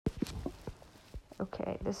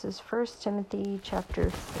Okay, this is 1 Timothy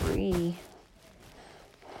chapter 3.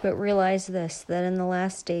 But realize this, that in the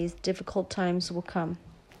last days difficult times will come.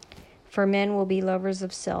 For men will be lovers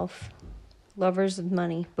of self, lovers of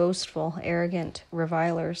money, boastful, arrogant,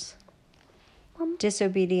 revilers,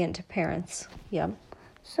 disobedient to parents. Yep.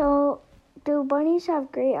 So, do bunnies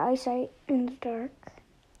have great eyesight in the dark?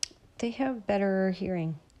 They have better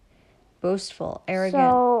hearing. Boastful, arrogant.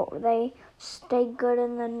 So, they stay good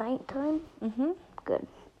in the nighttime? Mm-hmm. Good.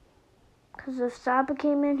 Because if Saba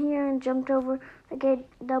came in here and jumped over the gate,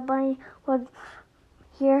 the bunny would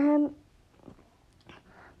hear him,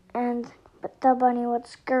 but the bunny would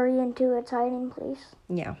scurry into its hiding place.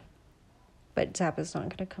 Yeah. But Zappa's not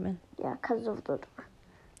going to come in. Yeah, because of the door.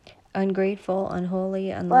 Ungrateful,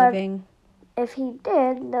 unholy, unloving. But if he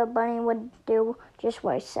did, the bunny would do just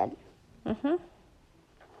what I said. Mm-hmm.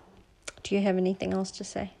 Do you have anything else to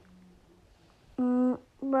say?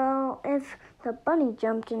 Well, if the bunny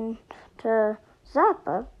jumped into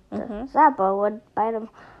Zappa, Mm-hmm. Zappa would bite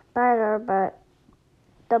her, but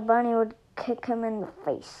the bunny would kick him in the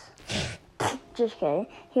face. Just kidding.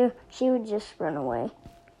 She would just run away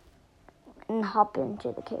and hop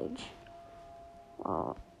into the cage.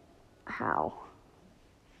 Well, how?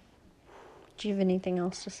 Do you have anything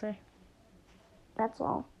else to say? That's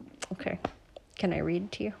all. Okay. Can I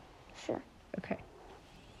read to you? Sure. Okay.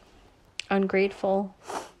 Ungrateful.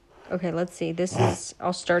 Okay, let's see.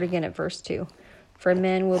 I'll start again at verse 2. For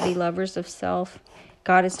men will be lovers of self.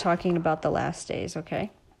 God is talking about the last days,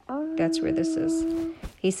 okay? That's where this is.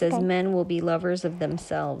 He says, Okay. Men will be lovers of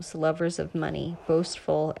themselves, lovers of money,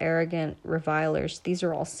 boastful, arrogant, revilers. These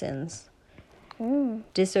are all sins.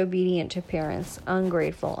 Disobedient to parents,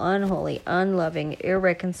 ungrateful, unholy, unloving,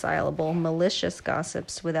 irreconcilable, malicious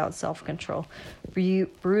gossips without self-control,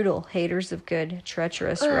 brutal, haters of good,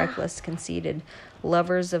 treacherous, reckless, conceited,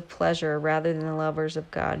 lovers of pleasure rather than lovers of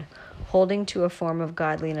God, holding to a form of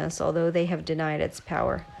godliness, although they have denied its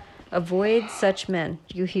power. Avoid such men.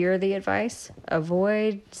 Do you hear the advice?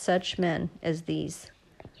 Avoid such men as these.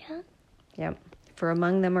 Yeah. Yep. For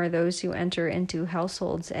among them are those who enter into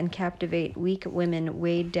households and captivate weak women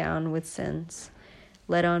weighed down with sins,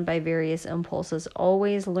 led on by various impulses,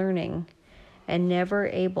 always learning and never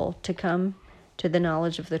able to come to the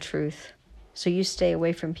knowledge of the truth. So you stay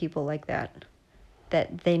away from people like that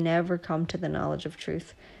they never come to the knowledge of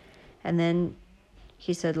truth. And then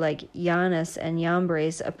he said, like Jannes and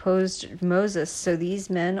Jambres opposed Moses, so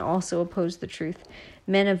these men also oppose the truth.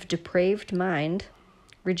 Men of depraved mind,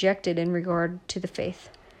 rejected in regard to the faith.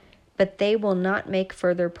 But they will not make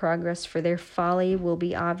further progress, for their folly will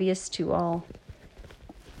be obvious to all,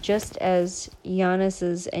 just as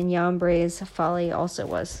Jannes's and Jambres' folly also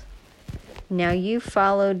was. Now you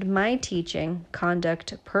followed my teaching,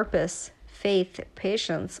 conduct, purpose, faith,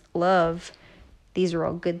 patience, love. These are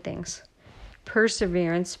all good things.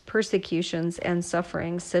 Perseverance, persecutions, and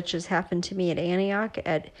sufferings, such as happened to me at Antioch,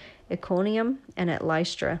 at Iconium, and at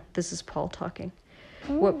Lystra. This is Paul talking.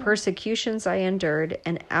 What persecutions I endured,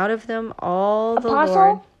 and out of them all the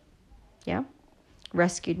Lord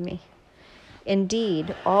rescued me.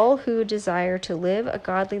 Indeed, all who desire to live a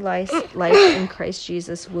godly life in Christ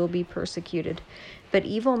Jesus will be persecuted. But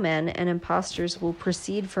evil men and impostors will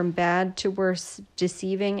proceed from bad to worse,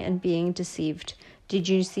 deceiving and being deceived. Did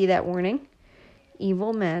you see that warning?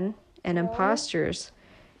 Evil men and impostors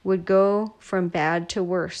would go from bad to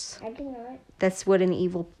worse. I do not. That's what an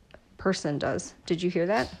evil person does. Did you hear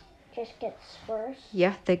that? Just gets worse.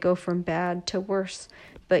 Yeah, they go from bad to worse.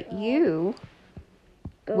 But you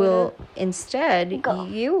will instead,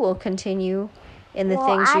 you will continue in the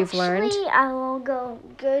things you've learned. Actually, I will go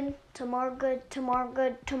good, tomorrow good, tomorrow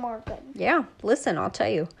good, tomorrow good. Yeah, listen, I'll tell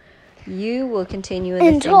you. You will continue in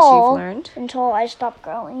the things you've learned. Until I stop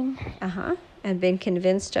growing. Uh-huh. And been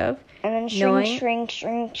convinced of. And then shrink.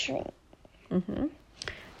 Mm-hmm.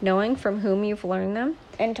 Knowing from whom you've learned them.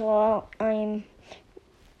 Until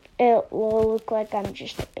it will look like I'm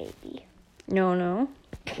just a baby. No.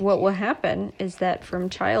 What will happen is that from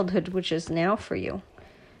childhood, which is now for you,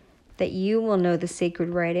 that you will know the sacred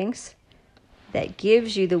writings that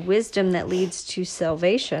gives you the wisdom that leads to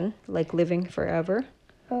salvation, like living forever,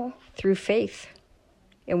 through faith.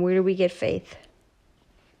 And where do we get faith?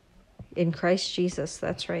 In Christ Jesus,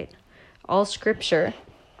 that's right. All scripture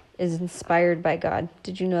is inspired by God.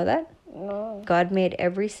 Did you know that? No. God made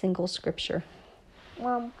every single scripture.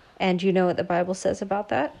 And you know what the Bible says about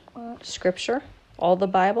that? Scripture, all the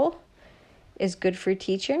Bible, is good for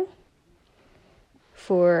teaching,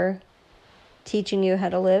 for teaching you how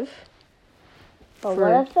to live. But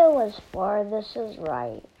what if it was for this is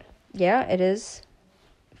right? Yeah, it is.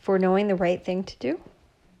 For knowing the right thing to do.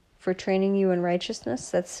 for training you in righteousness.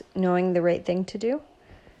 That's knowing the right thing to do,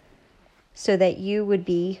 so that you would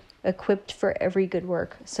be equipped for every good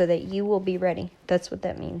work, so that you will be ready. That's what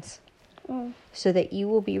that means. So that you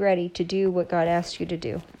will be ready to do what God asked you to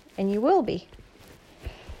do. And you will be,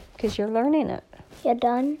 because you're learning it. You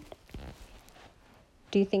done?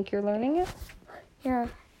 Do you think you're learning it? Yeah.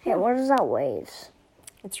 Hey, what is that waves?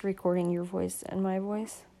 It's recording your voice and my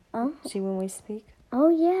voice. Oh. See when we speak? Oh,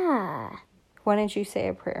 yeah. Why don't you say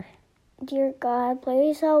a prayer? Dear God,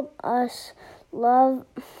 please help us love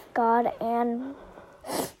God and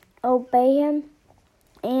obey Him,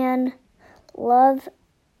 and love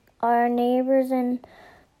our neighbors and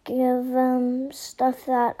give them stuff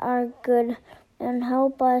that are good, and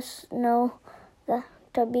help us know that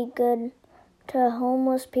to be good to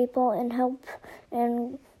homeless people,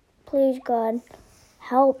 and please God,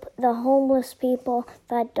 help the homeless people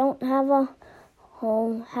that don't have a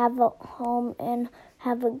home, and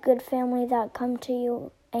have a good family that come to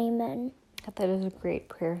you. Amen. That is a great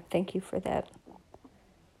prayer. Thank you for that.